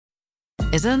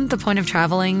Isn't the point of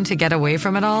traveling to get away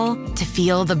from it all? To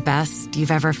feel the best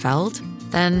you've ever felt?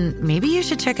 Then maybe you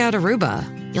should check out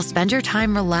Aruba. You'll spend your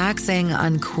time relaxing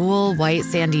on cool, white,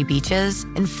 sandy beaches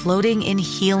and floating in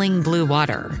healing blue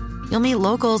water. You'll meet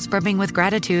locals brimming with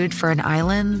gratitude for an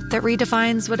island that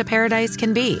redefines what a paradise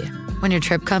can be. When your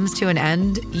trip comes to an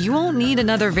end, you won't need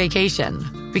another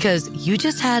vacation because you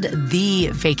just had the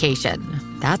vacation.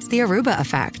 That's the Aruba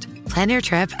effect. Plan your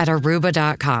trip at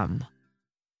Aruba.com.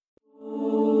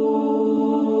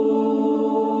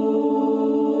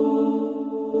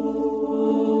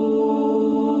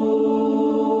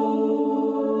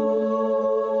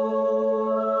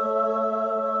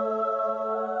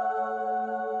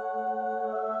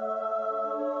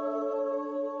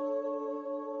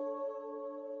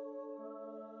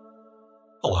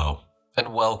 Hello,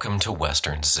 and welcome to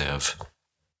Western Civ,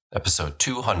 episode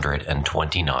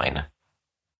 229,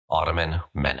 Ottoman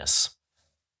Menace.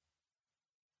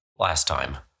 Last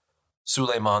time,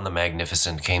 Suleiman the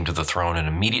Magnificent came to the throne and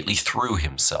immediately threw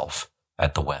himself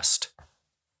at the West.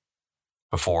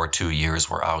 Before 2 years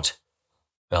were out,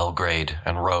 Belgrade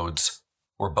and Rhodes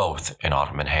were both in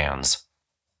Ottoman hands.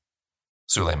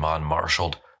 Suleiman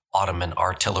marshaled Ottoman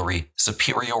artillery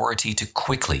superiority to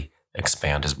quickly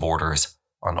expand his borders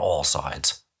on all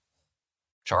sides.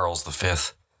 Charles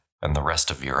V and the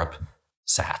rest of Europe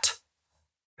sat,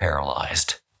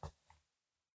 paralyzed.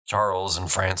 Charles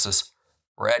and Francis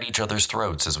were at each other's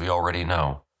throats, as we already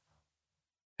know.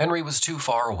 Henry was too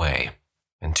far away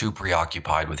and too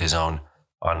preoccupied with his own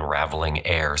unraveling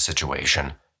heir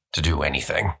situation to do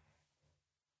anything.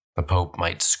 The Pope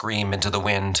might scream into the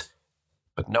wind,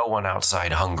 but no one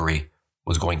outside Hungary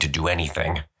was going to do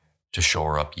anything to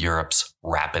shore up Europe's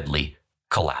rapidly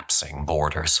collapsing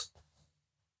borders.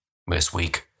 This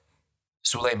week,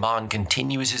 Suleiman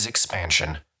continues his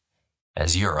expansion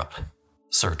as Europe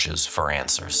searches for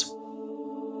answers.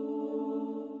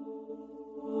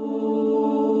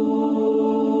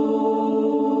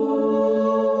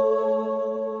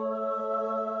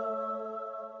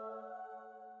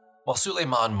 While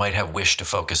Suleiman might have wished to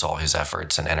focus all his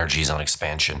efforts and energies on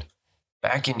expansion,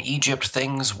 back in Egypt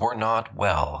things were not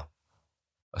well.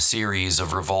 A series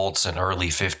of revolts in early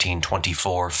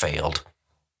 1524 failed.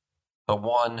 But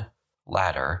one,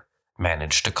 latter,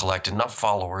 managed to collect enough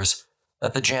followers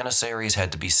that the Janissaries had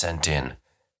to be sent in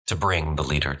to bring the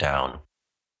leader down.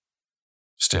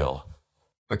 Still,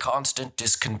 the constant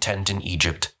discontent in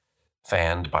Egypt,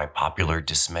 fanned by popular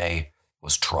dismay,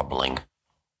 was troubling.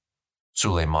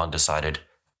 Suleiman decided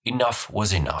enough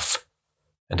was enough,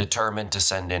 and determined to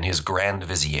send in his Grand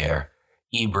Vizier,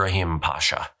 Ibrahim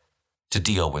Pasha, to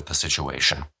deal with the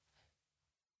situation.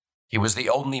 He was the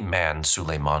only man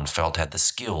Suleiman felt had the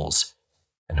skills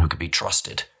and who could be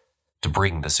trusted to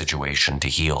bring the situation to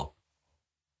heel.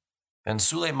 And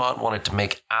Suleiman wanted to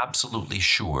make absolutely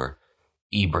sure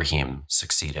Ibrahim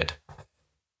succeeded.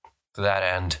 To that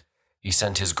end, he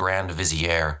sent his Grand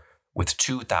Vizier with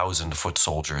 2,000 foot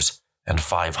soldiers and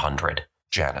 500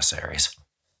 Janissaries.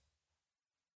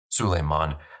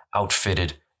 Suleiman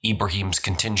outfitted Ibrahim's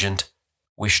contingent,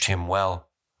 wished him well,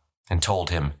 and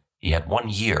told him he had 1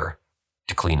 year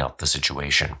to clean up the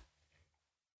situation.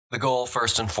 The goal,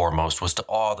 first and foremost, was to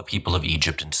awe the people of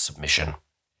Egypt into submission.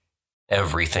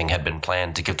 Everything had been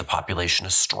planned to give the population a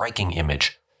striking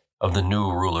image of the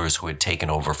new rulers who had taken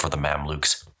over for the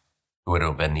Mamluks, who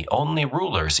had been the only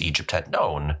rulers Egypt had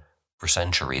known for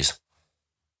centuries.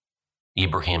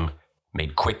 Ibrahim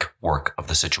made quick work of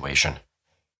the situation,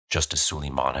 just as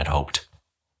Suleiman had hoped.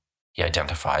 He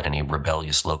identified any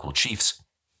rebellious local chiefs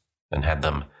and had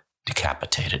them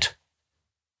decapitated.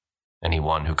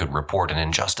 Anyone who could report an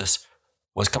injustice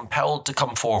was compelled to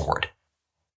come forward,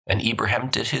 and Ibrahim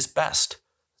did his best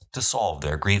to solve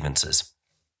their grievances,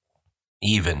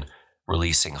 even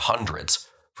releasing hundreds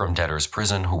from debtors'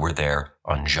 prison who were there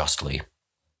unjustly.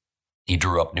 He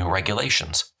drew up new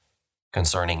regulations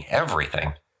concerning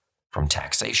everything from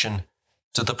taxation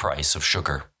to the price of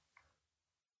sugar.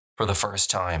 For the first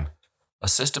time, a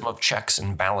system of checks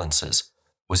and balances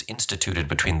was instituted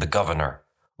between the governor,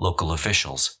 local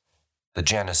officials, the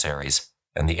Janissaries,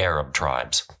 and the Arab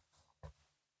tribes.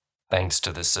 Thanks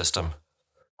to this system,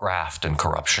 graft and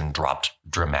corruption dropped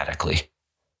dramatically,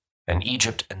 and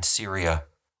Egypt and Syria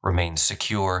remained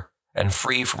secure and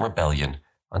free from rebellion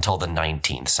until the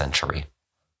 19th century.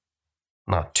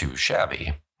 Not too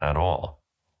shabby at all.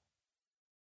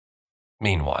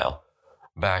 Meanwhile,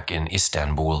 back in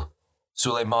Istanbul,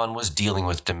 Suleiman was dealing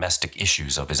with domestic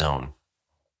issues of his own.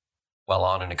 While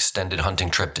on an extended hunting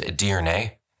trip to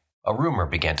Edirne, a rumor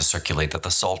began to circulate that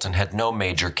the Sultan had no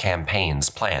major campaigns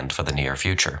planned for the near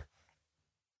future.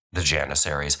 The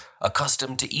Janissaries,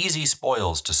 accustomed to easy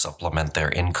spoils to supplement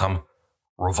their income,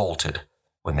 revolted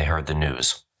when they heard the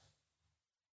news.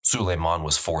 Suleiman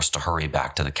was forced to hurry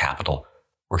back to the capital,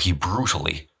 where he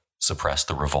brutally suppressed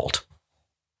the revolt.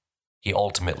 He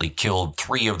ultimately killed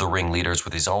 3 of the ringleaders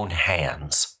with his own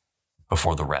hands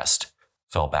before the rest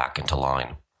fell back into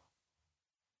line.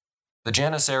 The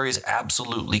Janissaries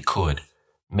absolutely could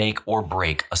make or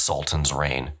break a sultan's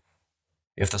reign.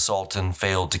 If the sultan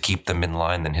failed to keep them in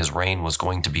line, then his reign was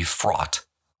going to be fraught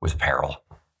with peril.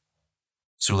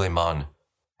 Suleiman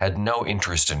had no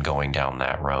interest in going down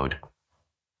that road.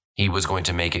 He was going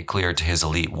to make it clear to his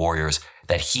elite warriors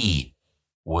that he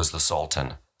was the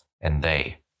sultan and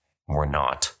they were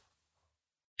not.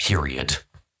 Period.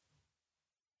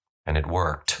 And it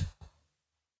worked.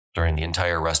 During the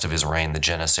entire rest of his reign, the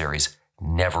Janissaries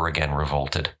never again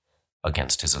revolted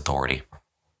against his authority.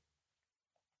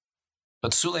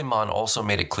 But Suleiman also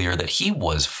made it clear that he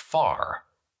was far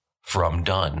from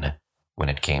done when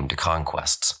it came to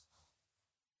conquests.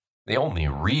 The only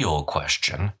real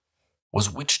question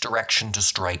was which direction to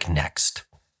strike next.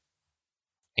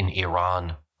 In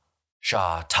Iran,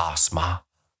 Shah Tasma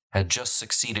had just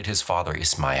succeeded his father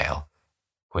Ismail,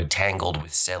 who had tangled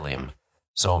with Selim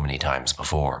so many times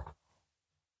before.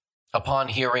 Upon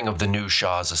hearing of the new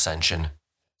Shah's ascension,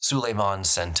 Suleiman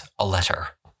sent a letter.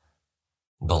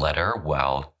 The letter,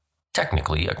 while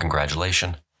technically a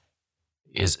congratulation,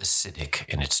 is acidic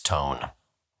in its tone.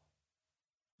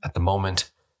 At the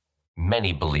moment,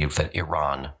 many believed that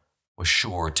Iran was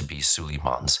sure to be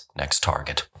Suleiman's next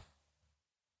target.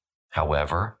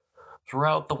 However,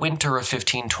 throughout the winter of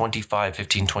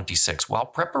 1525-1526, while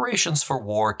preparations for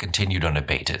war continued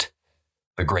unabated,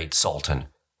 the great sultan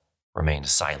remained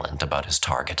silent about his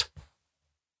target.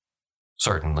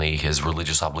 Certainly, his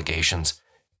religious obligations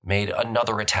made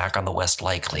another attack on the West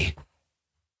likely.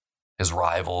 His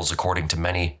rivals, according to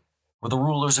many, were the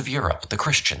rulers of Europe, the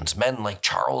Christians, men like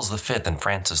Charles V and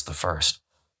Francis I,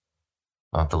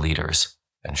 not the leaders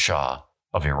and Shah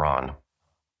of Iran.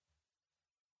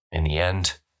 In the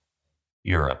end,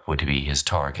 Europe would be his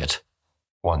target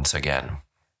once again.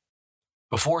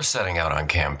 Before setting out on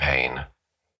campaign,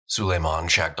 Suleiman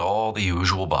checked all the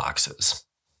usual boxes.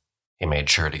 He made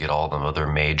sure to get all the other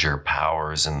major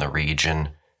powers in the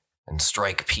region and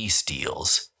strike peace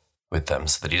deals with them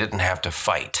so that he didn't have to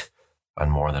fight on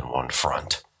more than one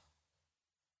front.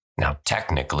 Now,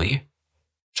 technically,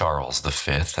 Charles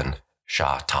V and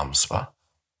Shah Tamspa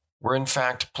were in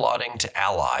fact plotting to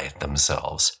ally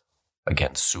themselves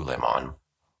against Suleiman.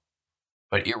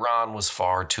 But Iran was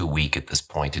far too weak at this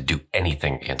point to do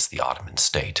anything against the Ottoman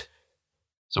state,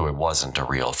 so it wasn't a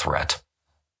real threat.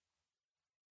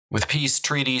 With peace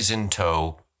treaties in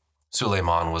tow,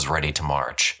 Suleiman was ready to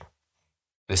march.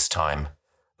 This time,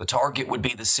 the target would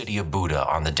be the city of Buda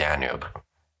on the Danube.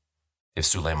 If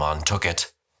Suleiman took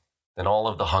it, then all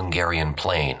of the Hungarian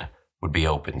plain would be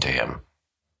open to him.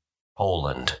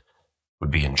 Poland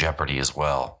would be in jeopardy as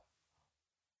well.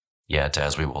 Yet,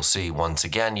 as we will see, once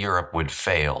again, Europe would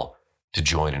fail to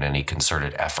join in any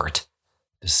concerted effort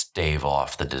to stave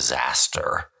off the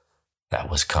disaster that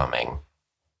was coming.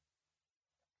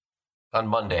 On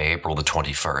Monday, April the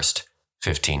 21st,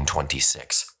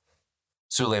 1526,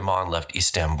 Suleiman left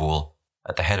Istanbul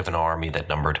at the head of an army that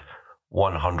numbered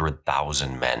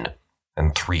 100,000 men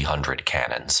and 300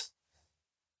 cannons.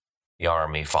 The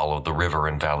army followed the river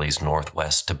and valleys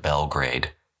northwest to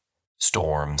Belgrade.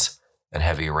 Storms and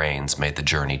heavy rains made the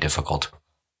journey difficult.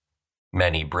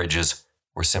 Many bridges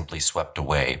were simply swept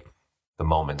away the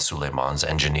moment Suleiman's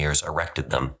engineers erected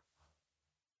them.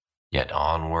 Yet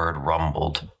onward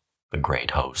rumbled the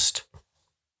great host.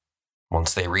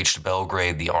 Once they reached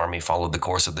Belgrade, the army followed the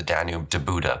course of the Danube to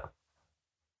Buda.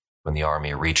 When the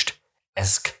army reached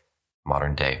Esk,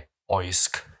 modern-day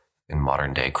Oysk, in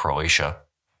modern-day Croatia,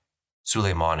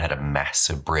 Suleiman had a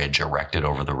massive bridge erected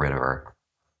over the river,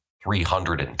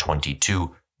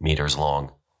 322 meters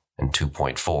long and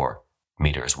 2.4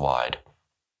 meters wide.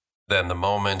 Then, the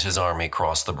moment his army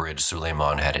crossed the bridge,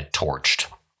 Suleiman had it torched.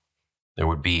 There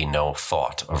would be no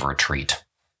thought of retreat.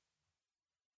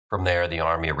 From there, the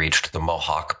army reached the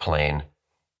Mohawk Plain,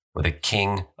 where the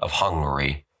King of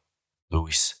Hungary,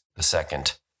 Louis II,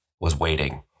 was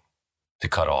waiting to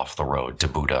cut off the road to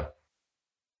Buda.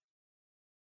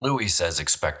 Louis, as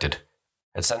expected,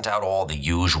 had sent out all the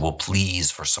usual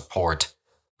pleas for support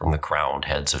from the crowned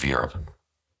heads of Europe.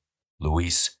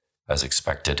 Louis, as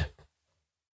expected,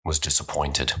 was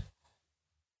disappointed.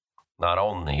 Not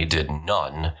only did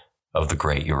none of the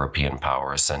great European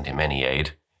powers send him any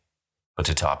aid, but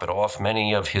to top it off,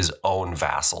 many of his own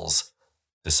vassals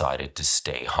decided to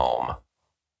stay home.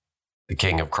 The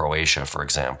King of Croatia, for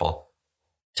example,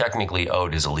 technically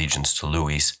owed his allegiance to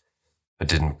Louis, but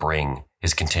didn't bring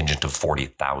his contingent of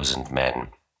 40,000 men.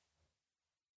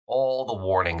 All the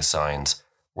warning signs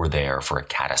were there for a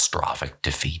catastrophic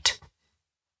defeat.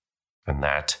 And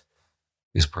that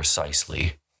is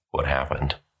precisely what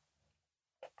happened.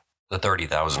 The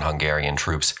 30,000 Hungarian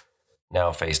troops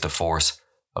now faced a force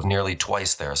of nearly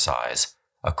twice their size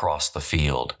across the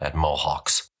field at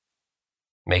Mohacs.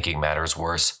 Making matters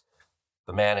worse,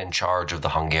 the man in charge of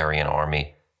the Hungarian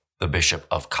army, the Bishop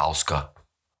of Kauska,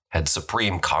 had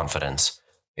supreme confidence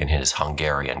in his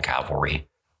Hungarian cavalry,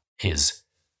 his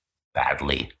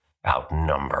badly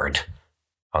outnumbered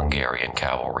Hungarian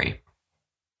cavalry.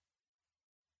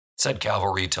 Said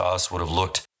cavalry to us would have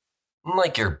looked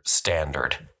like your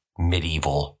standard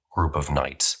medieval group of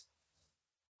knights.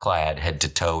 Clad head to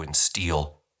toe in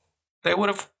steel, they would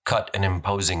have cut an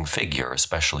imposing figure,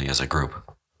 especially as a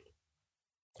group.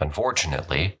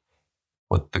 Unfortunately,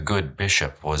 what the good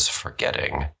bishop was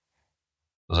forgetting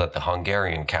was that the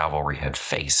Hungarian cavalry had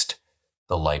faced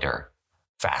the lighter,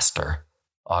 faster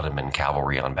Ottoman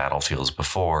cavalry on battlefields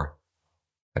before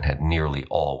and had nearly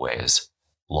always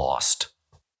lost.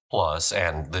 Plus,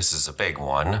 and this is a big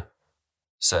one,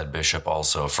 said bishop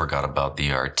also forgot about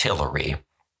the artillery,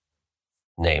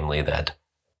 namely that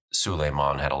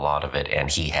Suleiman had a lot of it and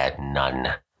he had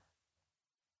none.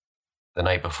 The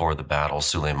night before the battle,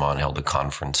 Suleiman held a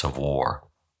conference of war.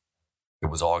 It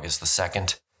was August the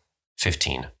 2nd,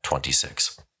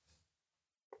 1526.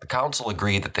 The council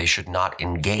agreed that they should not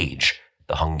engage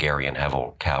the Hungarian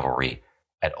cavalry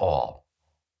at all.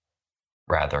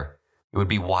 Rather, it would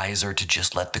be wiser to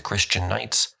just let the Christian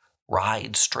knights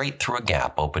ride straight through a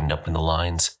gap opened up in the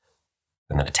lines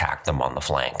and then attack them on the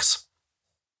flanks.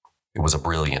 It was a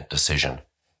brilliant decision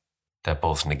that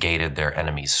both negated their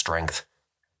enemy's strength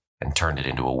and turned it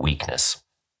into a weakness.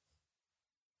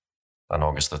 On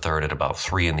August the 3rd at about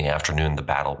 3 p.m, the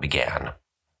battle began.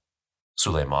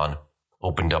 Suleiman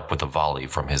opened up with a volley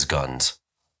from his guns.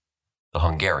 The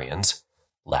Hungarians,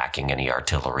 lacking any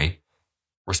artillery,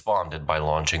 responded by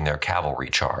launching their cavalry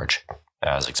charge,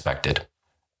 as expected.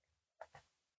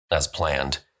 As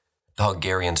planned, the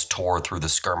Hungarians tore through the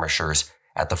skirmishers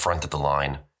at the front of the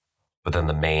line, but then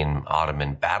the main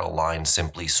Ottoman battle line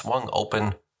simply swung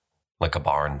open like a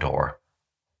barn door,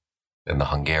 and the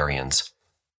Hungarians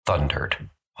thundered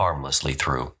harmlessly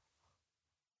through.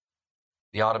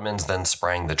 The Ottomans then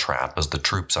sprang the trap as the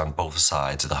troops on both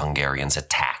sides of the Hungarians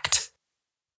attacked,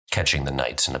 catching the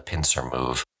knights in a pincer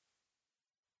move.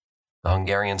 The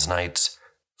Hungarians' knights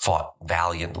fought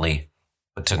valiantly,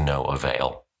 but to no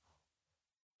avail.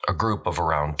 A group of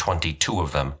around 22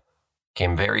 of them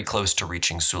came very close to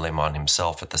reaching Suleiman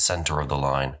himself at the center of the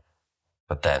line,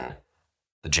 but then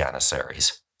the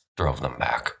Janissaries drove them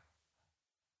back.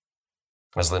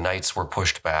 As the knights were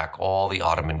pushed back, all the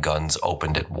Ottoman guns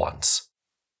opened at once.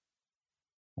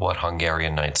 What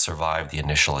Hungarian knights survived the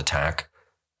initial attack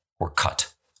were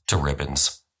cut to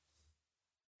ribbons.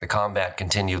 The combat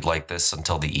continued like this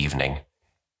until the evening.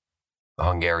 The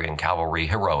Hungarian cavalry,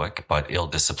 heroic but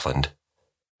ill-disciplined,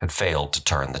 had failed to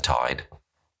turn the tide.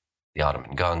 The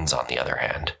Ottoman guns, on the other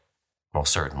hand,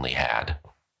 most certainly had.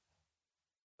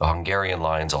 The Hungarian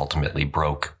lines ultimately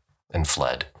broke and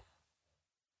fled.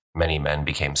 Many men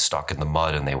became stuck in the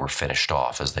mud and they were finished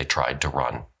off as they tried to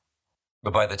run.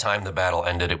 But by the time the battle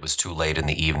ended, it was too late in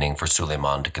the evening for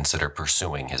Suleiman to consider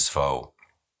pursuing his foe.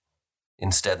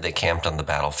 Instead, they camped on the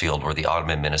battlefield where the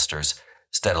Ottoman ministers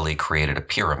steadily created a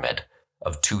pyramid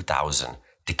of 2,000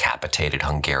 decapitated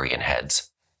Hungarian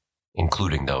heads,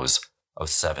 including those of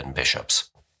 7 bishops.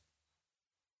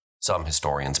 Some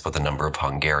historians put the number of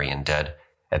Hungarian dead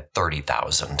at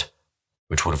 30,000,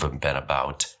 which would have been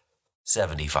about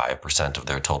 75% of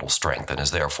their total strength and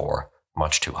is therefore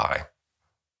much too high.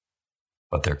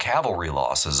 But their cavalry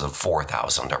losses of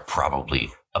 4,000 are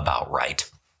probably about right.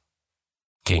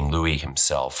 King Louis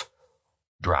himself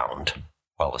drowned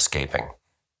while escaping.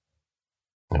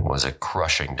 It was a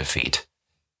crushing defeat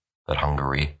that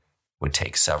Hungary would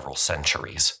take several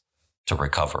centuries to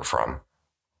recover from.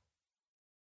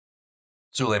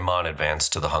 Suleiman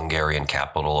advanced to the Hungarian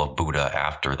capital of Buda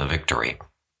after the victory,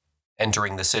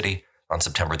 entering the city on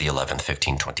September the 11th,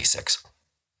 1526.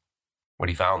 What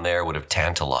he found there would have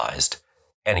tantalized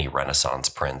any Renaissance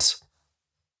prince.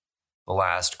 The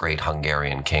last great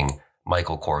Hungarian king,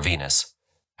 Michael Corvinus,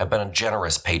 had been a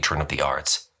generous patron of the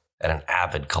arts and an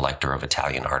avid collector of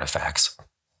Italian artifacts.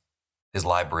 His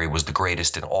library was the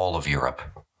greatest in all of Europe.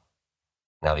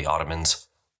 Now the Ottomans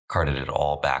carted it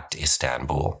all back to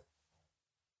Istanbul.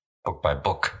 Book by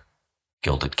book,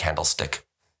 gilded candlestick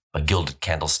by gilded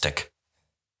candlestick,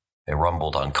 They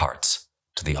rumbled on carts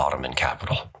to the Ottoman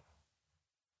capital.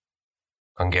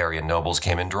 Hungarian nobles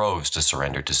came in droves to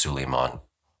surrender to Suleiman.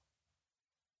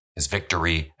 His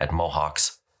victory at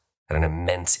Mohacs had an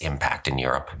immense impact in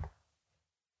Europe.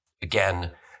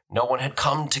 Again, no one had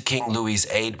come to King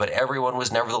Louis's aid, but everyone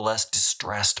was nevertheless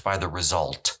distressed by the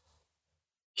result.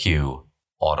 Cue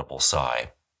audible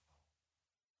sigh.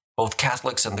 Both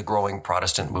Catholics and the growing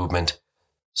Protestant movement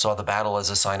saw the battle as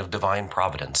a sign of divine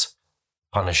providence,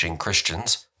 punishing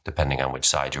Christians, depending on which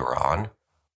side you were on,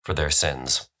 for their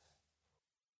sins.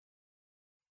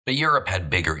 But Europe had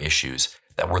bigger issues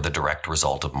that were the direct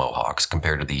result of Mohacs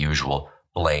compared to the usual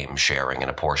blame sharing and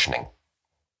apportioning.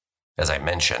 As I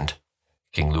mentioned,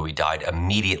 King Louis died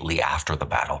immediately after the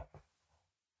battle.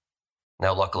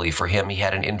 Now, luckily for him, he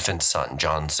had an infant son,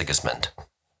 John Sigismund.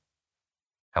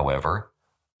 However,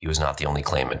 he was not the only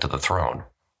claimant to the throne.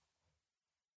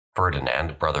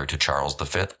 Ferdinand, brother to Charles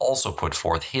V, also put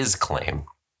forth his claim.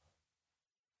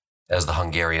 As the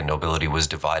Hungarian nobility was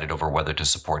divided over whether to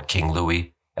support King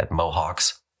Louis at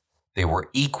Mohacs, they were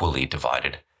equally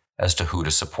divided as to who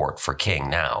to support for king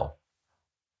now.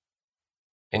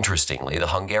 Interestingly, the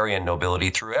Hungarian nobility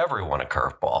threw everyone a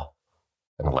curveball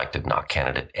and elected not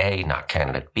candidate A, not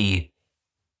candidate B,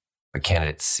 but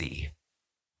candidate C.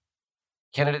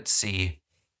 Candidate C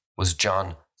was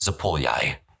John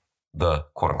Zapolyai, the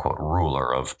quote-unquote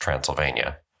ruler of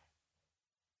Transylvania.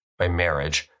 By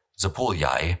marriage,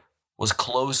 Zapolyai was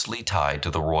closely tied to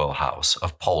the royal house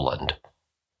of Poland.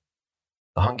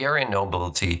 The Hungarian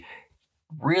nobility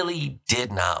really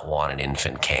did not want an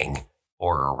infant king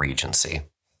or a regency.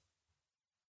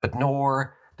 But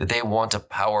nor did they want a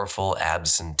powerful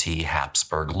absentee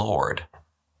Habsburg lord.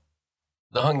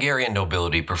 The Hungarian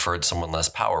nobility preferred someone less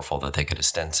powerful that they could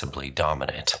ostensibly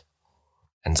dominate,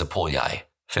 and Zapolyai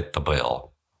fit the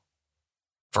bill.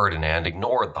 Ferdinand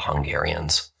ignored the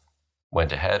Hungarians,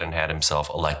 went ahead and had himself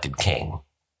elected king.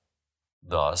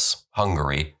 Thus,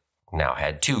 Hungary now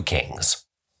had two kings.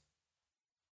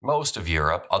 Most of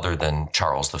Europe, other than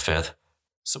Charles V,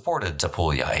 supported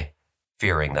Zapolyai,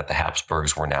 fearing that the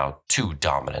Habsburgs were now too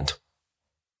dominant.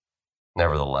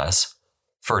 Nevertheless,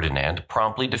 Ferdinand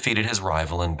promptly defeated his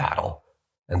rival in battle,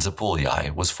 and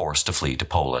Zapolyai was forced to flee to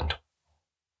Poland.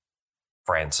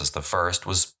 Francis I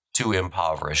was too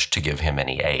impoverished to give him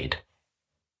any aid.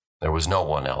 There was no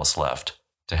one else left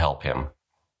to help him.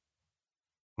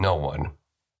 No one,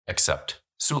 except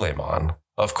Suleiman,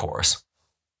 of course.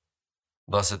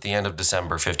 Thus, at the end of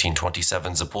December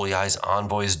 1527, Zapolyai's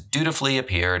envoys dutifully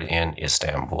appeared in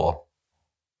Istanbul.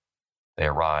 They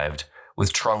arrived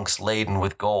with trunks laden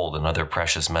with gold and other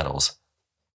precious metals,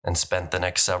 and spent the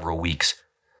next several weeks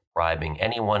bribing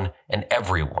anyone and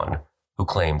everyone who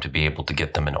claimed to be able to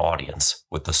get them an audience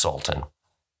with the Sultan.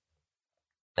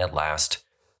 At last,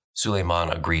 Suleiman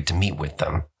agreed to meet with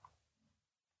them.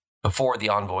 Before the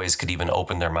envoys could even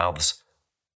open their mouths,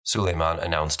 Suleiman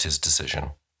announced his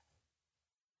decision.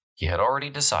 He had already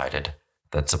decided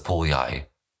that Zapolyai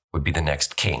would be the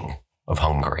next king of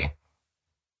Hungary.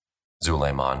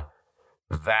 Suleiman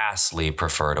vastly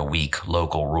preferred a weak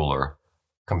local ruler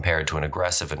compared to an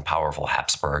aggressive and powerful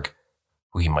Habsburg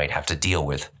who he might have to deal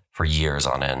with for years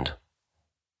on end.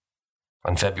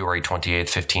 On February 28,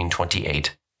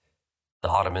 1528, the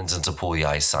Ottomans and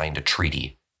Zapolyai signed a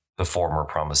treaty, the former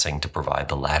promising to provide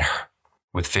the latter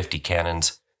with 50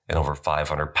 cannons and over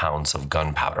 500 pounds of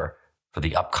gunpowder for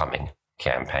the upcoming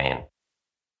campaign.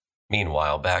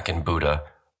 Meanwhile, back in Buda,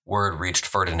 word reached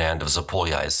Ferdinand of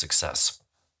Zapolyai's success.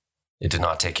 It did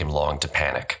not take him long to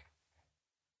panic.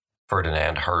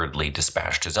 Ferdinand hurriedly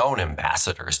dispatched his own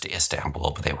ambassadors to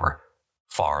Istanbul, but they were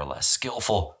far less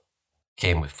skillful,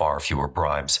 came with far fewer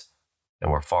bribes,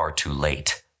 and were far too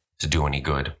late to do any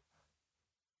good.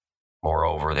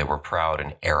 Moreover, they were proud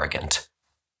and arrogant.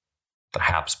 The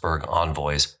Habsburg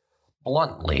envoys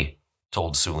bluntly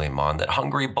told Suleiman that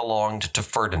Hungary belonged to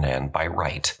Ferdinand by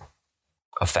right,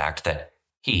 a fact that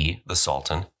he, the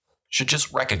Sultan, should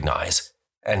just recognize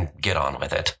and get on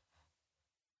with it.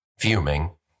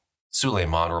 Fuming,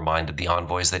 Suleiman reminded the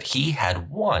envoys that he had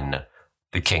won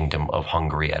the kingdom of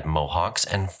Hungary at Mohacs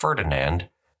and Ferdinand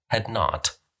had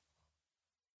not.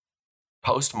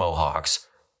 Post-Mohacs,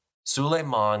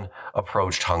 Suleiman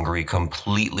approached Hungary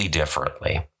completely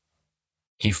differently.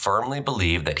 He firmly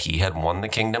believed that he had won the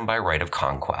kingdom by right of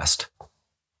conquest.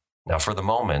 Now, for the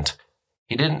moment,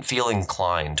 he didn't feel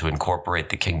inclined to incorporate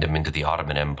the kingdom into the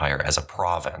Ottoman Empire as a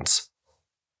province.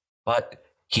 But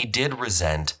he did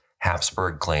resent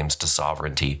Habsburg claims to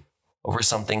sovereignty over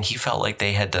something he felt like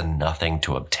they had done nothing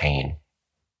to obtain.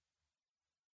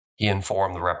 He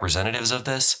informed the representatives of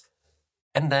this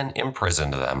and then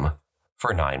imprisoned them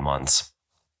for 9 months.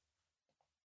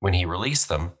 When he released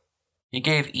them, he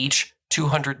gave each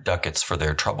 200 ducats for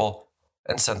their trouble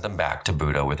and sent them back to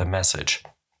Buda with a message.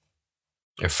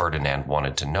 If Ferdinand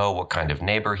wanted to know what kind of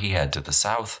neighbor he had to the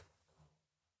south,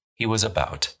 he was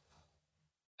about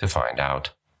to find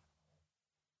out.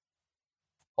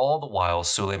 All the while,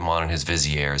 Suleiman and his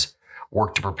viziers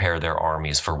worked to prepare their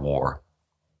armies for war.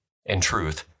 In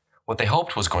truth, what they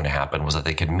hoped was going to happen was that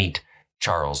they could meet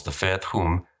Charles V,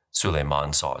 whom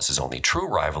Suleiman saw as his only true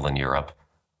rival in Europe,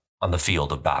 on the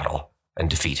field of battle and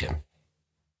defeat him.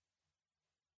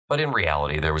 But in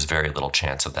reality, there was very little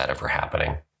chance of that ever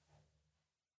happening.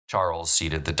 Charles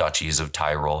ceded the duchies of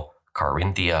Tyrol,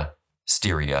 Carinthia,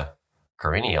 Styria,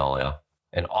 Carniola,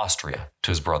 and Austria to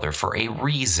his brother for a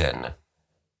reason.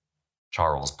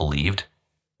 Charles believed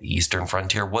the eastern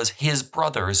frontier was his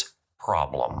brother's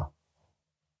problem.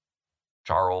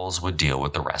 Charles would deal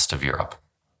with the rest of Europe.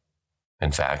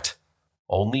 In fact,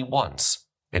 only once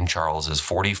in Charles's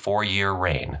 44-year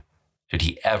reign did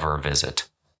he ever visit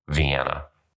Vienna.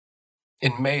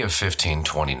 In May of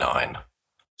 1529,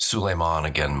 Suleiman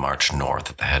again marched north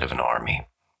at the head of an army.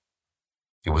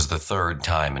 It was the third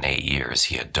time in 8 years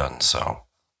he had done so.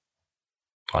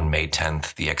 On May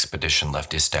 10th, the expedition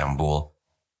left Istanbul,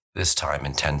 this time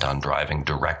intent on driving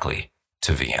directly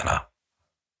to Vienna.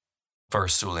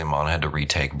 First, Suleiman had to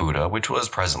retake Buda, which was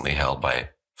presently held by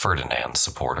Ferdinand's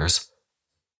supporters.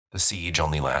 The siege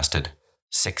only lasted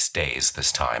 6 days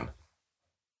this time.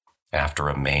 After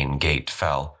a main gate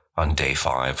fell on day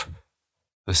 5,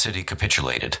 the city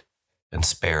capitulated and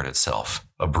spared itself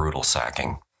a brutal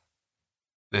sacking.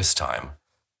 This time,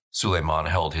 Suleiman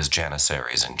held his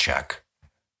janissaries in check.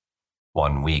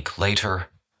 1 week later,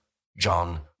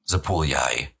 John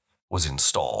Zapulyai was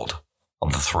installed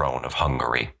on the throne of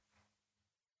Hungary.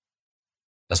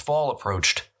 As fall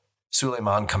approached,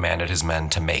 Suleiman commanded his men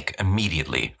to make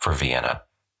immediately for Vienna.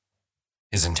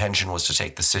 His intention was to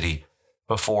take the city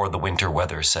before the winter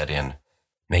weather set in,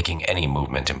 making any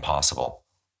movement impossible.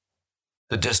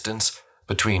 The distance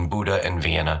between Buda and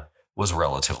Vienna was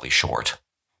relatively short.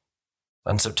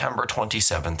 On September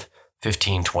 27th,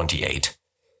 1528,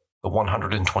 the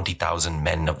 120,000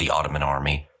 men of the Ottoman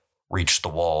army reached the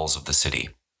walls of the city.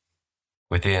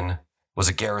 Within was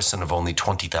a garrison of only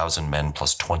 20,000 men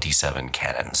plus 27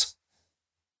 cannons.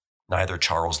 Neither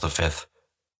Charles V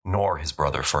nor his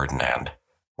brother Ferdinand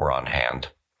were on hand.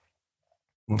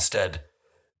 Instead,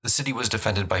 the city was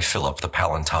defended by Philip the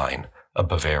Palatine of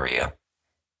Bavaria.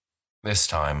 This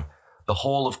time, the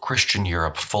whole of Christian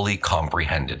Europe fully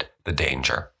comprehended the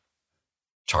danger.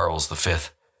 Charles V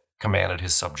commanded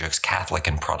his subjects, Catholic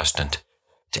and Protestant,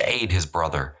 to aid his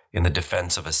brother in the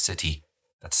defense of a city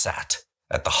that sat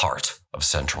at the heart of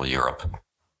Central Europe.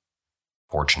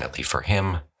 Fortunately for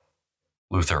him,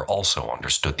 Luther also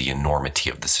understood the enormity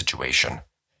of the situation,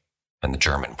 and the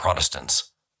German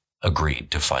Protestants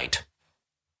agreed to fight.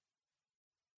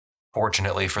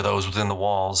 Fortunately for those within the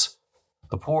walls,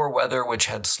 the poor weather which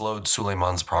had slowed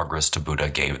Suleiman's progress to Buda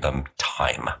gave them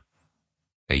time.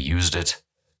 They used it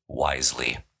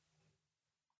wisely.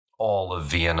 All of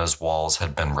Vienna's walls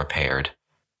had been repaired.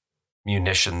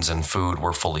 Munitions and food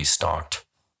were fully stocked,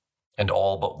 and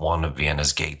all but one of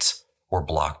Vienna's gates were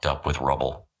blocked up with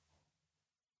rubble.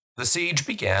 The siege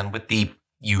began with the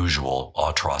usual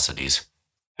atrocities: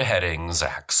 beheadings,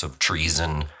 acts of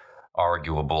treason,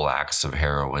 arguable acts of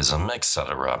heroism,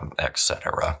 etc.,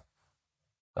 etc.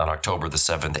 On October the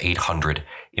 7th, 800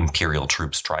 Imperial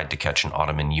troops tried to catch an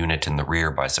Ottoman unit in the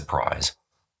rear by surprise.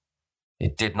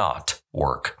 It did not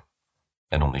work,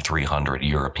 and only 300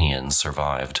 Europeans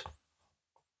survived.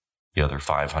 The other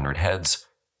 500 heads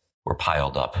were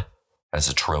piled up as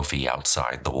a trophy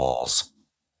outside the walls.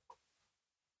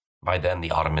 By then,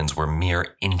 the Ottomans were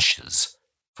mere inches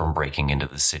from breaking into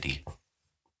the city.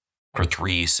 For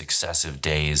 3 successive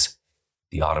days,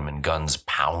 the Ottoman guns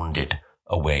pounded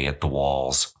away at the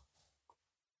walls.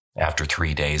 After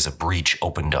 3 days, a breach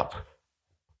opened up.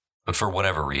 But for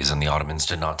whatever reason, the Ottomans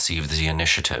did not seize the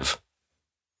initiative.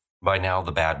 By now,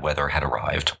 the bad weather had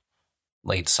arrived.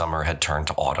 Late summer had turned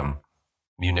to autumn.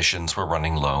 Munitions were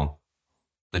running low.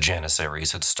 The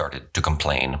janissaries had started to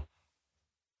complain.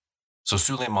 So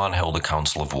Suleiman held a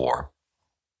council of war.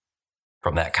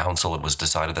 From that council, it was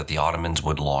decided that the Ottomans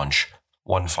would launch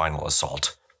one final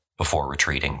assault before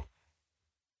retreating.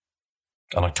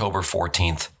 On October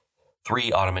 14th,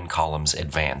 3 Ottoman columns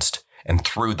advanced and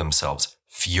threw themselves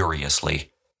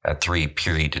furiously at 3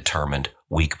 predetermined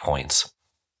weak points.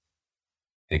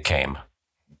 It came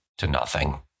to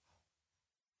nothing.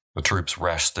 The troops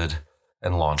rested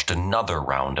and launched another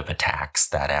round of attacks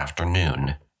that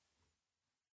afternoon.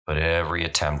 But every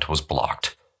attempt was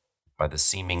blocked by the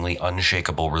seemingly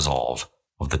unshakable resolve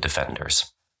of the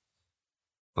defenders.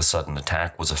 The sudden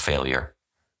attack was a failure.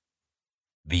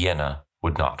 Vienna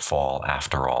would not fall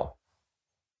after all.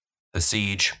 The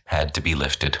siege had to be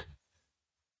lifted.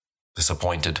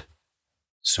 Disappointed,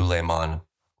 Suleiman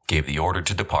gave the order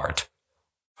to depart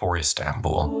for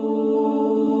Istanbul.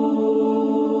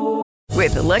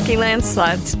 With the Lucky Land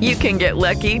Slots, you can get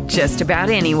lucky just about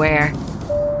anywhere.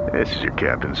 This is your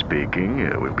captain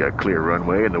speaking. We've got clear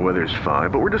runway and the weather's fine,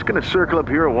 but we're just going to circle up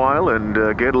here a while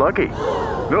and get lucky.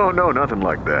 No, nothing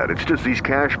like that. It's just these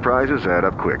cash prizes add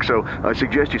up quick. So I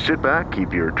suggest you sit back,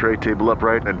 keep your tray table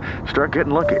upright, and start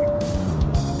getting lucky.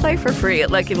 Play for free at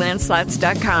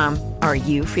LuckyLandSlots.com. Are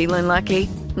you feeling lucky?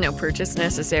 No purchase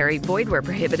necessary. Void where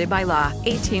prohibited by law.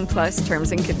 18+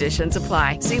 terms and conditions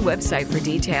apply. See website for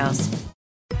details.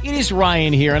 It is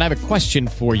Ryan here, and I have a question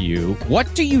for you.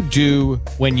 What do you do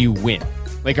when you win?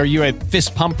 Like, are you a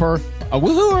fist pumper, a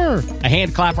woohooer, a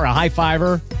hand clapper, a high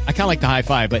fiver? I kind of like the high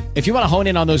five, but if you want to hone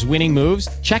in on those winning moves,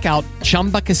 check out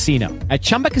Chumba Casino. At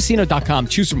ChumbaCasino.com,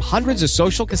 choose from hundreds of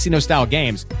social casino-style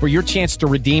games for your chance to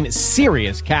redeem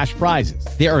serious cash prizes.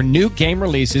 There are new game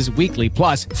releases weekly,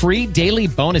 plus free daily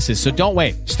bonuses, so don't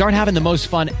wait. Start having the most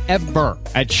fun ever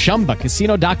at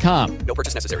ChumbaCasino.com. No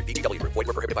purchase necessary. VGW Group. Void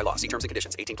where prohibited by law. See terms and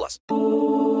conditions. 18+.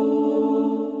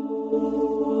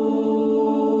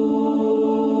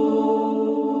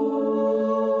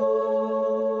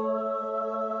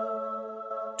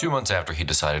 2 months after he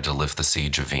decided to lift the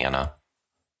siege of Vienna,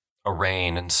 a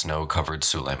rain and snow-covered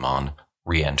Suleiman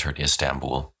re-entered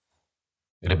Istanbul.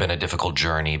 It had been a difficult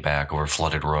journey back over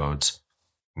flooded roads.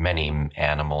 Many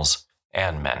animals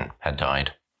and men had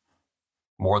died.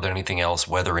 More than anything else,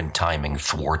 weather and timing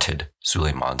thwarted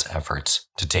Suleiman's efforts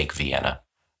to take Vienna.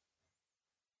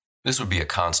 This would be a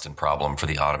constant problem for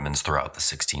the Ottomans throughout the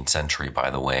 16th century,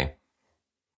 by the way.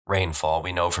 Rainfall,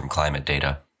 we know from climate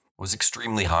data, was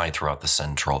extremely high throughout the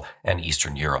Central and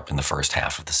Eastern Europe in the first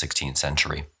half of the 16th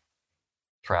century.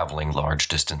 Traveling large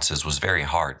distances was very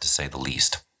hard, to say the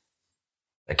least.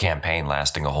 A campaign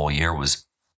lasting a whole year was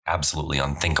absolutely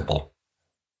unthinkable.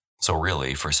 So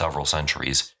really, for several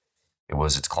centuries, it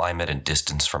was its climate and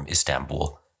distance from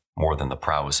Istanbul, more than the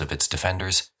prowess of its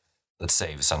defenders, that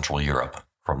saved Central Europe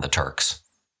from the Turks.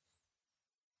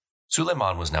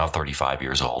 Suleiman was now 35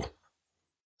 years old.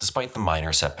 Despite the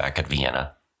minor setback at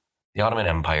Vienna, the Ottoman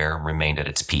Empire remained at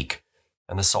its peak,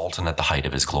 and the Sultan at the height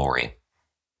of his glory.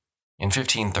 In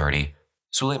 1530,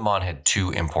 Suleiman had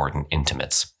 2 important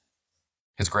intimates: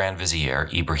 his Grand Vizier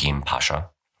Ibrahim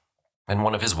Pasha, and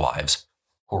one of his wives,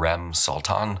 Hurrem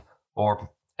Sultan,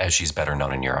 or, as she's better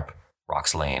known in Europe,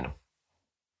 Roxelane.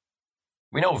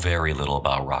 We know very little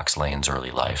about Roxelane's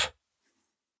early life.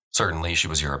 Certainly, she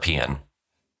was European.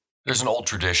 There's an old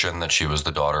tradition that she was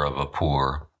the daughter of a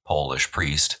poor Polish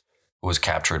priest who was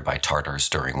captured by Tartars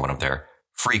during one of their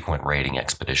frequent raiding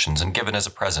expeditions and given as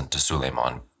a present to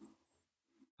Suleiman.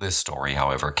 This story,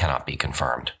 however, cannot be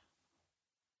confirmed.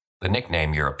 The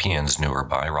nickname Europeans knew her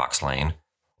by, Roxelane,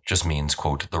 just means,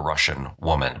 quote, the Russian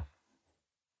woman.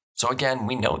 So again,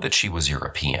 we know that she was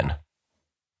European.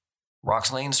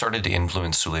 Roxelane started to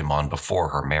influence Suleiman before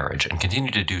her marriage and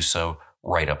continued to do so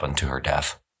right up until her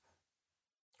death.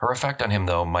 Her effect on him,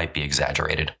 though, might be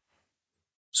exaggerated.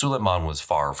 Suleiman was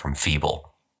far from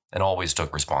feeble and always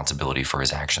took responsibility for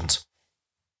his actions.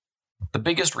 The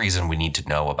biggest reason we need to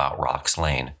know about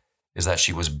Roxelane is that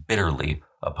she was bitterly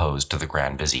opposed to the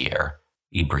Grand Vizier,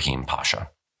 Ibrahim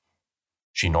Pasha.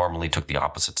 She normally took the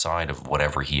opposite side of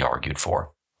whatever he argued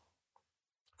for.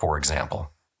 For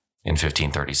example, in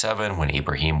 1537, when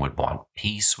Ibrahim would want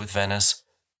peace with Venice,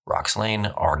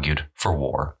 Roxelane argued for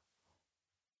war.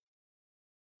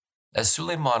 As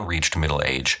Suleiman reached middle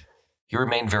age, he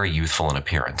remained very youthful in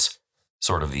appearance,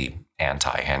 sort of the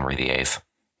anti-Henry VIII.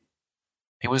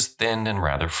 He was thin and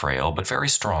rather frail, but very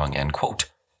strong, and, quote,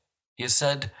 he is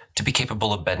said to be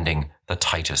capable of bending the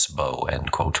tightest bow,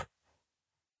 end quote.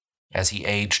 As he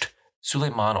aged,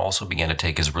 Suleiman also began to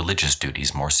take his religious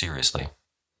duties more seriously.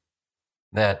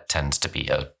 That tends to be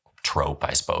a trope,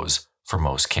 I suppose, for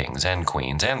most kings and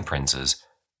queens and princes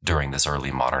during this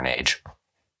early modern age.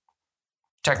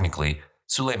 Technically,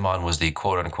 Suleiman was the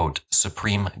quote-unquote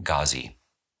supreme Ghazi,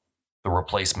 the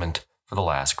replacement for the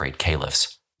last great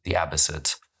caliphs, the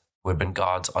Abbasids, who had been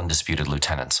God's undisputed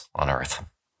lieutenants on earth.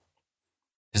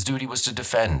 His duty was to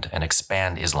defend and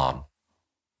expand Islam.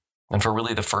 And for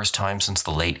really the first time since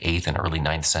the late 8th and early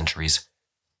 9th centuries,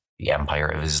 the empire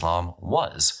of Islam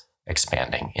was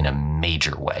expanding in a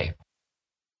major way.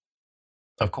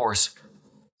 Of course,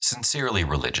 sincerely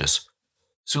religious,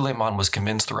 Suleiman was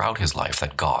convinced throughout his life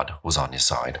that God was on his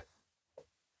side.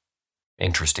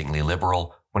 Interestingly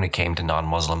liberal when it came to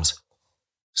non-Muslims,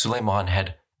 Suleiman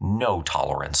had no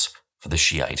tolerance for the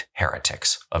Shiite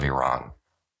heretics of Iran.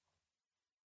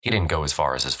 He didn't go as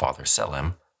far as his father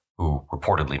Selim, who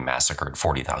reportedly massacred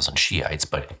 40,000 Shiites,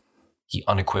 but he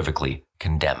unequivocally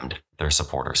condemned their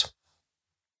supporters.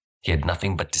 He had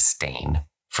nothing but disdain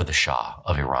for the Shah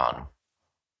of Iran.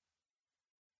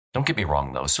 Don't get me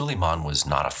wrong, though, Suleiman was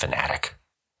not a fanatic.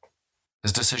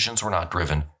 His decisions were not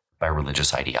driven by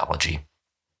religious ideology.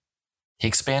 He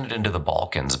expanded into the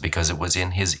Balkans because it was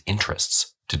in his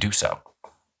interests to do so.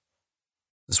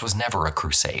 This was never a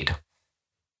crusade.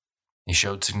 He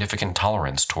showed significant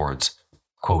tolerance towards,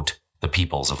 quote, the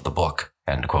peoples of the book,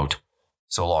 end quote,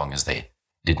 so long as they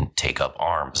didn't take up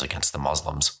arms against the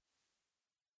Muslims.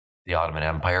 The Ottoman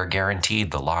Empire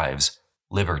guaranteed the lives,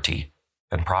 liberty,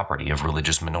 and property of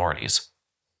religious minorities,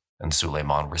 and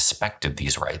Suleiman respected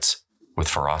these rights with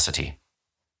ferocity.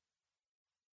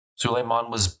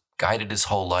 Suleiman was guided his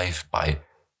whole life by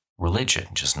religion,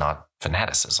 just not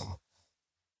fanaticism.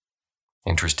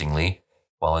 Interestingly,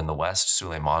 while in the West,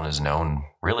 Suleiman is known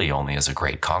really only as a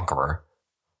great conqueror,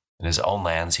 in his own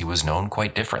lands he was known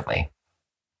quite differently.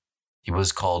 He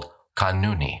was called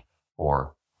Kanuni,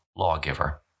 or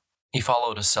lawgiver. He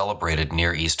followed a celebrated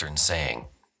Near Eastern saying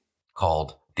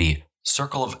called the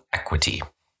Circle of Equity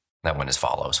that went as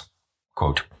follows,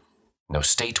 quote, no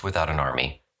state without an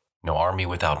army, no army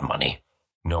without money,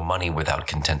 no money without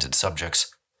contented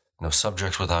subjects, no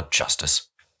subjects without justice,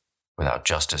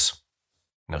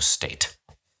 no state.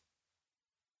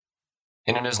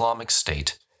 In an Islamic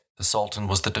state, the Sultan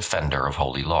was the defender of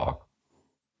holy law.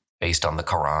 Based on the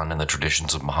Quran and the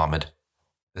traditions of Muhammad,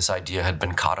 this idea had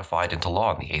been codified into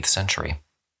law in the 8th century.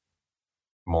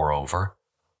 Moreover,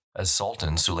 as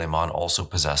Sultan, Suleiman also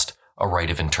possessed a right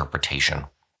of interpretation.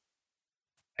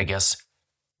 I guess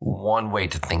one way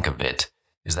to think of it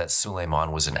is that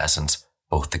Suleiman was in essence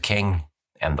both the king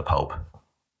and the pope,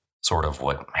 sort of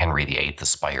what Henry VIII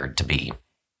aspired to be.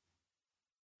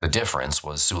 The difference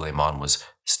was Suleiman was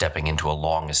stepping into a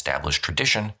long-established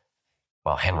tradition,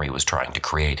 while Henry was trying to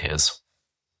create his.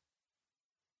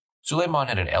 Suleiman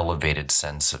had an elevated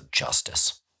sense of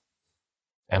justice,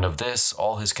 and of this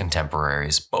all his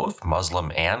contemporaries, both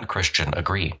Muslim and Christian,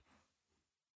 agree.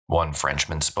 One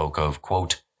Frenchman spoke of,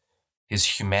 quote,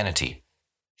 his humanity,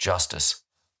 justice,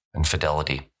 and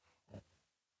fidelity.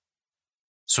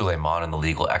 Suleiman and the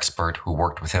legal expert who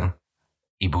worked with him,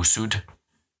 Ibn Saud,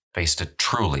 faced a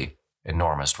truly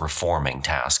enormous reforming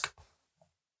task.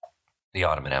 The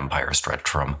Ottoman Empire stretched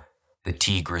from the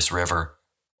Tigris River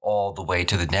all the way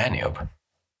to the Danube.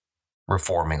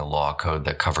 Reforming a law code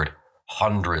that covered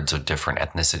hundreds of different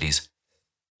ethnicities,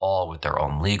 all with their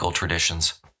own legal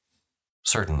traditions,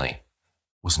 certainly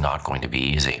was not going to be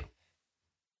easy.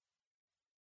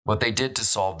 What they did to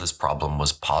solve this problem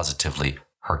was positively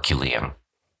Herculean.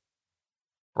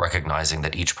 Recognizing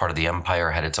that each part of the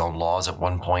empire had its own laws at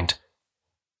one point,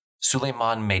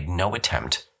 Suleiman made no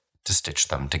attempt to stitch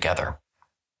them together.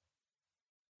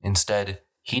 Instead,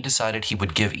 he decided he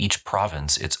would give each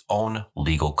province its own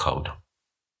legal code.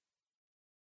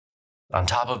 On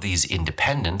top of these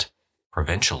independent,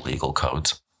 provincial legal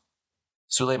codes,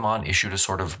 Suleiman issued a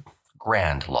sort of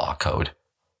grand law code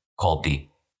called the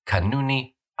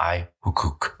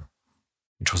Kanuni-i-Hukuk,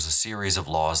 which was a series of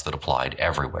laws that applied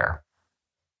everywhere.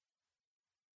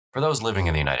 For those living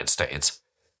in the United States,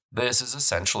 this is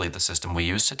essentially the system we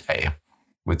use today,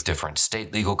 with different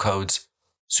state legal codes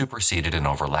superseded and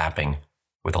overlapping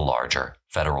with a larger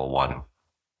federal one.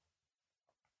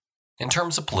 In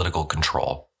terms of political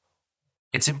control,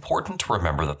 it's important to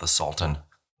remember that the Sultan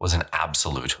was an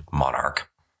absolute monarch.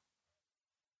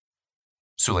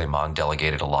 Suleiman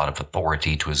delegated a lot of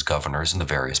authority to his governors in the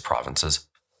various provinces,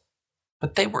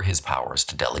 but they were his powers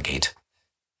to delegate.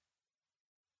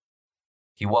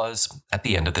 He was, at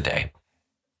the end of the day,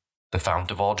 the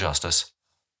fount of all justice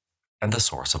and the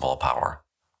source of all power.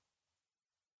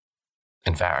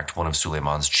 In fact, one of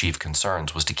Suleiman's chief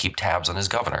concerns was to keep tabs on his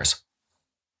governors.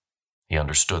 He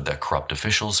understood that corrupt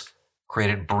officials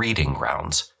created breeding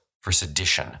grounds for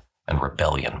sedition and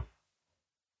rebellion.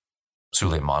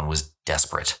 Suleiman was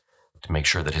desperate to make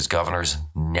sure that his governors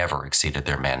never exceeded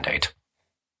their mandate.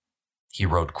 He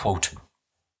wrote, quote,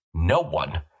 "No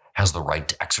one has the right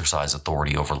to exercise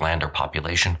authority over land or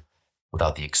population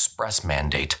without the express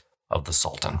mandate of the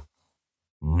Sultan.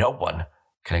 No one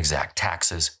can exact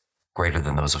taxes greater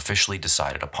than those officially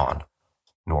decided upon,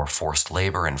 nor forced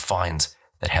labor and fines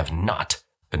that have not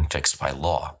been fixed by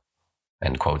law."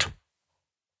 End quote.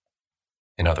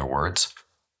 In other words,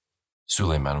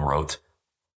 Suleiman wrote,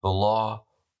 the law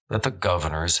that the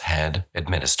governors had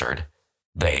administered,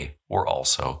 they were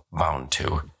also bound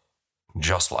to,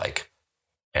 just like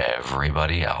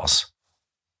everybody else.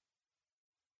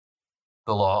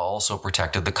 The law also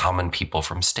protected the common people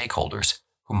from stakeholders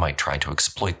who might try to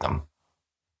exploit them.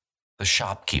 The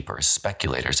shopkeepers,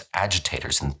 speculators,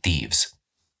 agitators, and thieves.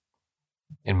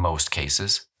 In most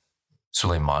cases,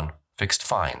 Suleiman fixed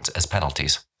fines as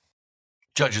penalties.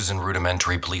 Judges and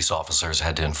rudimentary police officers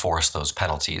had to enforce those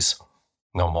penalties.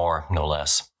 No more, no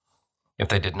less. If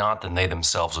they did not, then they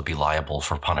themselves would be liable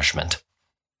for punishment.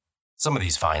 Some of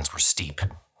these fines were steep.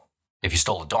 If you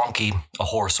stole a donkey, a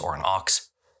horse, or an ox,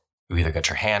 you either got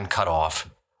your hand cut off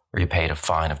or you paid a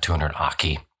fine of 200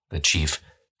 aki, the chief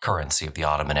currency of the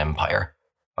Ottoman Empire,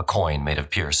 a coin made of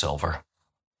pure silver.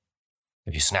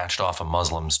 If you snatched off a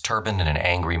Muslim's turban in an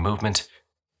angry movement,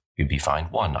 you'd be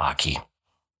fined 1 aki.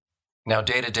 Now,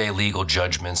 day-to-day legal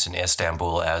judgments in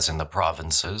Istanbul, as in the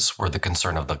provinces, were the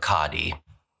concern of the Qadi,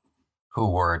 who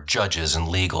were judges and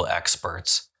legal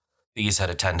experts. These had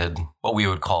attended what we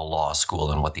would call law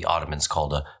school and what the Ottomans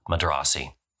called a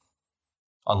madrasi.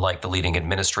 Unlike the leading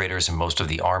administrators in most of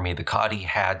the army, the Qadi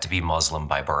had to be Muslim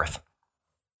by birth.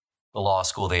 The law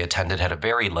school they attended had a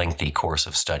very lengthy course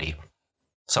of study,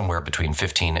 somewhere between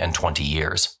 15 and 20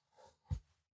 years.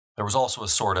 There was also a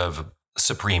sort of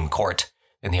supreme court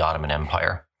in the Ottoman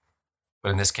Empire, but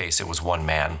in this case it was one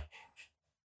man.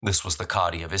 This was the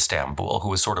Qadi of Istanbul, who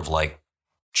was sort of like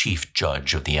chief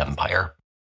judge of the empire.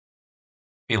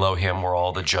 Below him were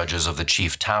all the judges of the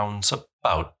chief towns,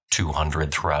 about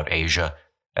 200 throughout Asia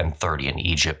and 30 in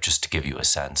Egypt, just to give you a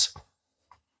sense.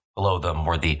 Below them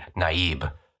were the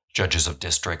naib, judges of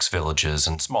districts, villages,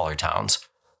 and smaller towns,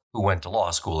 who went to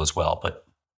law school as well, but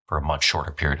for a much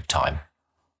shorter period of time.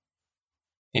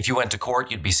 If you went to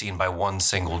court, you'd be seen by one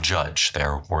single judge.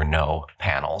 There were no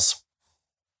panels.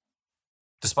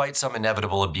 Despite some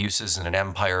inevitable abuses in an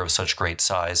empire of such great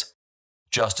size,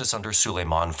 justice under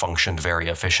Suleiman functioned very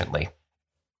efficiently.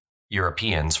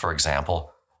 Europeans, for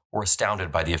example, were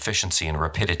astounded by the efficiency and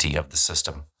rapidity of the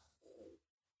system.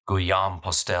 Guillaume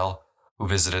Postel, who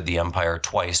visited the empire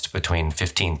twice between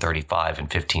 1535 and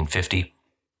 1550,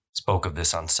 spoke of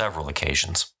this on several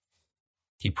occasions.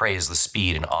 He praised the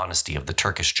speed and honesty of the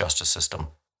Turkish justice system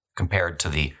compared to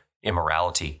the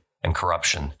immorality and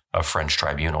corruption of French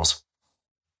tribunals.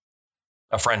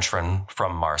 A Frenchman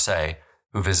from Marseille,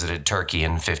 who visited Turkey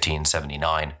in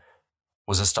 1579,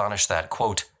 was astonished that,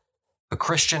 quote, "The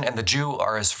Christian and the Jew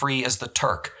are as free as the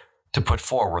Turk to put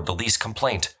forward the least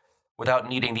complaint without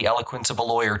needing the eloquence of a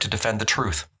lawyer to defend the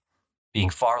truth.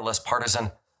 Being far less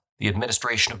partisan, the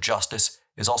administration of justice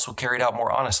is also carried out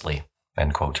more honestly,"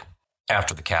 end quote.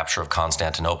 After the capture of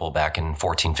Constantinople back in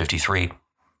 1453,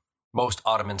 most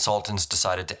Ottoman sultans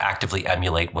decided to actively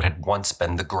emulate what had once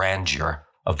been the grandeur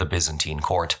of the Byzantine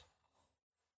court.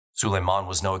 Suleiman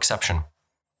was no exception.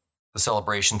 The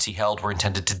celebrations he held were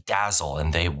intended to dazzle,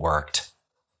 and they worked.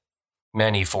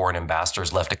 Many foreign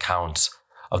ambassadors left accounts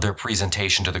of their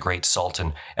presentation to the great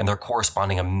sultan and their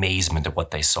corresponding amazement at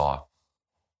what they saw.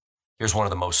 Here's one of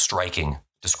the most striking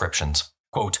descriptions.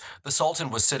 Quote, "The sultan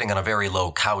was sitting on a very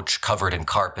low couch covered in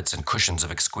carpets and cushions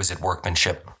of exquisite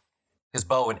workmanship. His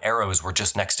bow and arrows were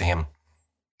just next to him.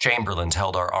 Chamberlains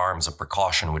held our arms, a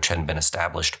precaution which hadn't been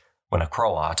established when a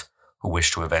Croat, who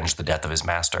wished to avenge the death of his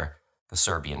master, the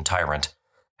Serbian tyrant,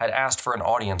 had asked for an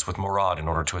audience with Murad in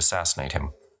order to assassinate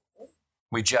him.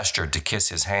 We gestured to kiss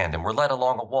his hand and were led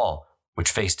along a wall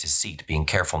which faced his seat, being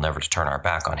careful never to turn our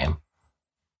back on him.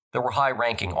 There were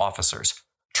high-ranking officers,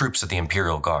 troops of the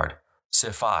Imperial Guard,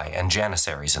 Sipai, and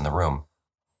Janissaries in the room.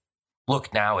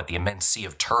 Look now at the immense sea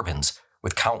of turbans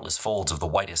with countless folds of the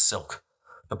whitest silk,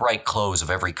 the bright clothes of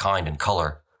every kind and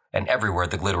color, and everywhere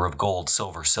the glitter of gold,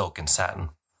 silver, silk, and satin.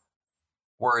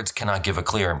 Words cannot give a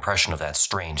clear impression of that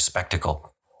strange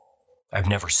spectacle. I've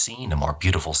never seen a more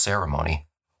beautiful ceremony.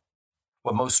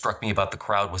 What most struck me about the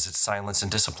crowd was its silence and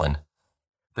discipline.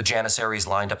 The Janissaries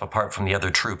lined up apart from the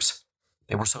other troops.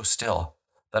 They were so still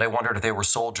that I wondered if they were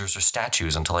soldiers or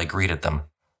statues until I greeted them,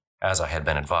 as I had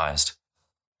been advised.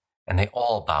 And they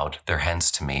all bowed their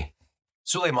heads to me.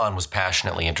 Suleiman was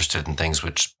passionately interested in things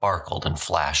which sparkled and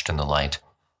flashed in the light.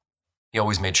 He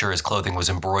always made sure his clothing was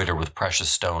embroidered with precious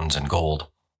stones and gold.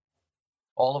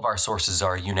 All of our sources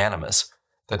are unanimous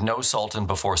that no sultan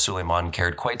before Suleiman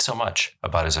cared quite so much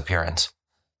about his appearance.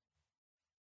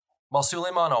 While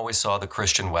Suleiman always saw the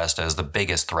Christian West as the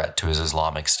biggest threat to his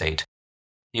Islamic state,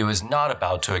 he was not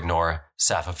about to ignore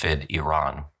Safavid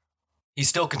Iran. He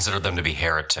still considered them to be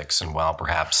heretics, and while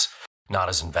perhaps not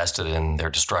as invested in their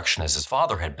destruction as his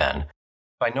father had been,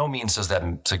 by no means does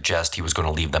that suggest he was going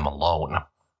to leave them alone.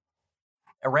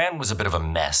 Iran was a bit of a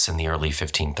mess in the early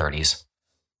 1530s.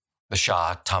 The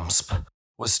Shah, Tamsp,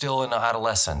 was still an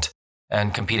adolescent,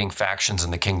 and competing factions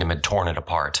in the kingdom had torn it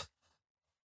apart.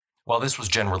 While this was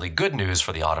generally good news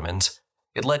for the Ottomans,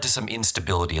 it led to some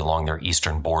instability along their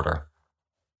eastern border.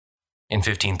 In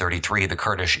 1533, the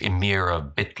Kurdish Emir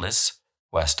of Bitlis,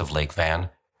 west of Lake Van,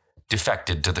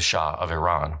 defected to the Shah of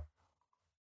Iran.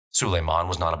 Suleiman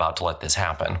was not about to let this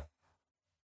happen.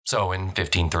 So in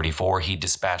 1534, he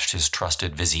dispatched his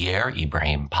trusted vizier,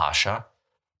 Ibrahim Pasha,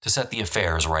 to set the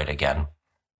affairs right again.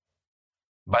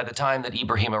 By the time that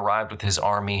Ibrahim arrived with his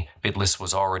army, Bitlis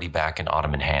was already back in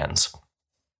Ottoman hands.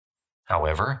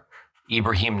 However,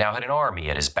 Ibrahim now had an army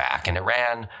at his back, and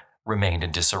Iran remained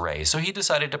in disarray, so he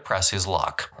decided to press his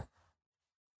luck.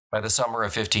 By the summer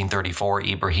of 1534,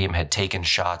 Ibrahim had taken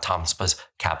Shah Tahmasp's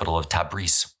capital of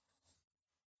Tabriz.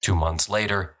 2 months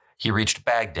later, he reached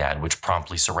Baghdad, which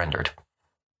promptly surrendered.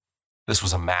 This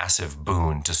was a massive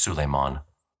boon to Suleiman.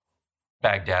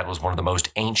 Baghdad was one of the most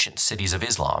ancient cities of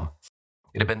Islam.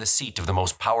 It had been the seat of the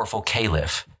most powerful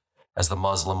caliph, as the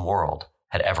Muslim world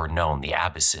had ever known, the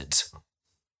Abbasids.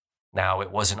 Now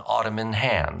it was in Ottoman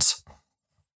hands.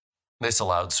 This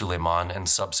allowed Suleiman and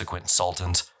subsequent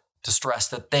sultans to stress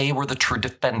that they were the true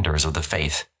defenders of the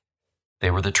faith.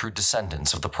 They were the true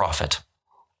descendants of the Prophet.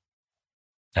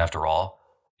 After all,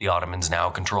 the Ottomans now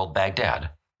controlled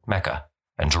Baghdad, Mecca,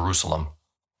 and Jerusalem.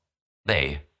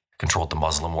 They controlled the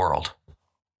Muslim world.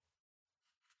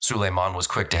 Suleiman was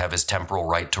quick to have his temporal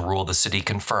right to rule the city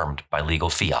confirmed by legal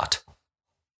fiat.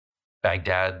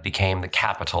 Baghdad became the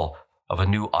capital of a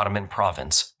new Ottoman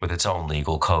province with its own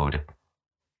legal code.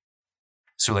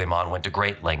 Suleiman went to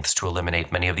great lengths to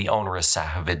eliminate many of the onerous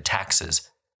Safavid taxes,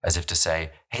 as if to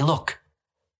say, hey look,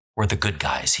 we're the good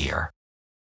guys here.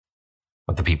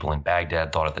 What the people in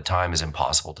Baghdad thought at the time is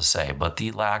impossible to say, but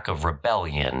the lack of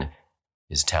rebellion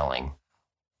is telling.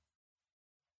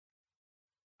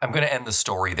 I'm going to end the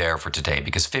story there for today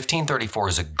because 1534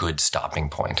 is a good stopping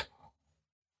point.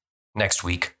 Next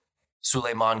week,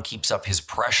 Suleiman keeps up his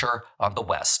pressure on the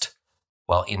West,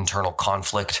 while internal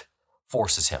conflict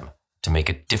forces him to make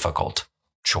a difficult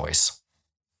choice.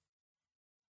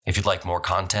 If you'd like more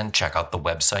content, check out the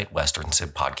website,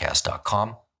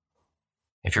 westerncivpodcast.com.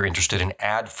 If you're interested in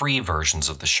ad-free versions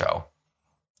of the show,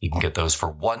 you can get those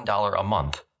for $1 a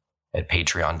month at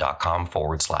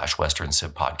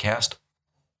patreon.com/westerncivpodcast.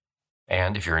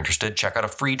 And if you're interested, check out a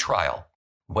free trial,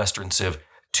 Western Civ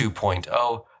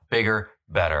 2.0, bigger,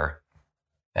 better,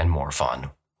 and more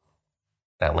fun.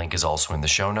 That link is also in the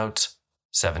show notes.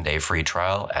 7-day free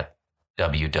trial at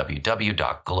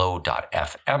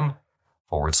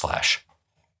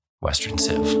www.glow.fm/Western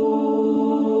Civ.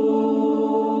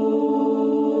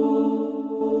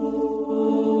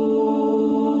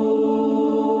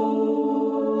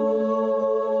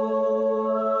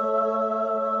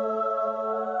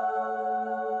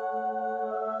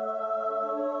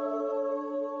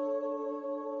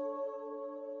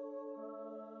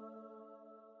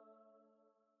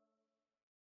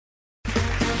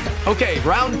 Okay,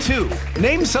 round 2.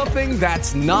 Name something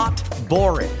that's not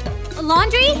boring. A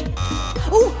laundry?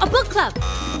 Ooh, a book club.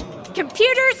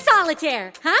 Computer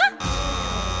solitaire, huh?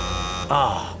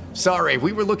 Ah, sorry,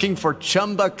 we were looking for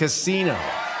Chumba Casino.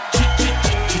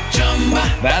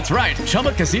 That's right,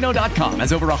 ChumbaCasino.com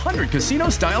has over 100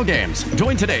 casino-style games.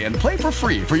 Join today and play for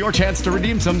free for your chance to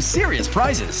redeem some serious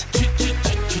prizes.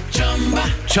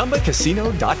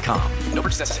 ChumbaCasino.com. No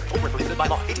purchase necessary. Void where prohibited by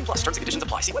law. 18+ terms and conditions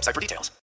apply. See website for details.